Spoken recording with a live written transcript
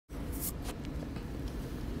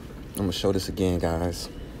I'm gonna show this again, guys.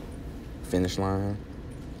 Finish line.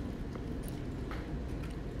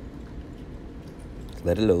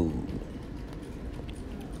 Let it load.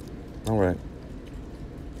 All right.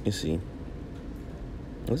 You see,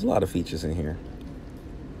 there's a lot of features in here.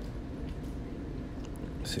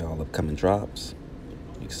 See all upcoming drops.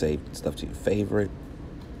 You can save stuff to your favorite.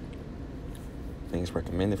 Things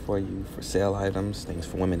recommended for you, for sale items, things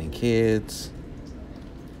for women and kids.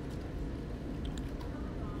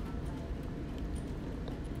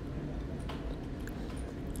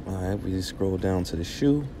 All right, we scroll down to the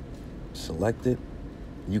shoe, select it.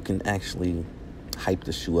 You can actually hype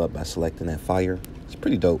the shoe up by selecting that fire. It's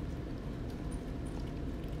pretty dope.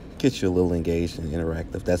 Gets you a little engaged and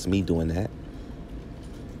interactive. That's me doing that.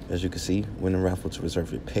 As you can see, win a raffle to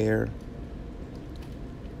reserve your pair.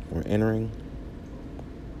 We're entering.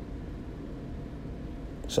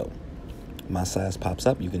 So, my size pops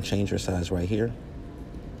up. You can change your size right here.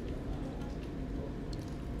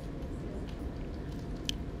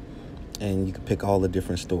 And you can pick all the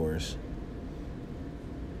different stores.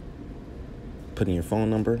 Put in your phone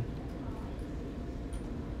number.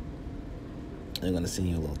 They're going to send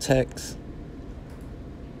you a little text.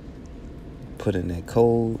 Put in that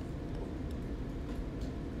code.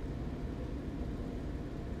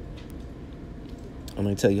 I'm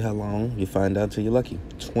going to tell you how long. You find out till you're lucky.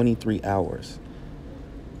 23 hours.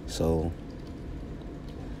 So,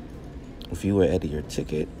 if you were at your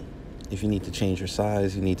ticket, if you need to change your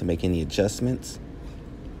size, you need to make any adjustments,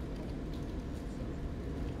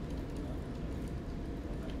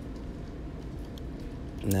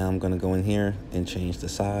 now I'm going to go in here and change the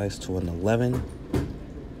size to an 11.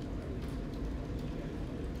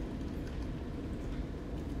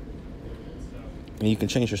 And you can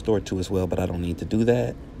change your store too as well, but I don't need to do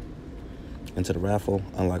that. Into the raffle,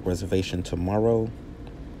 unlock reservation tomorrow.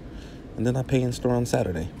 And then I pay in store on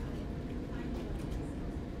Saturday.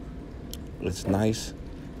 It's nice.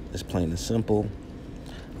 It's plain and simple.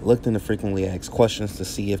 Looked into frequently asked questions to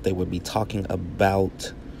see if they would be talking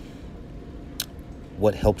about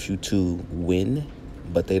what helps you to win,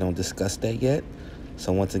 but they don't discuss that yet.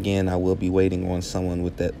 So once again, I will be waiting on someone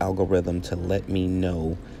with that algorithm to let me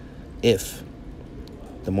know if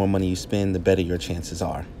the more money you spend, the better your chances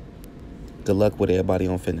are. Good luck with everybody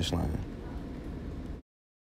on Finish Line.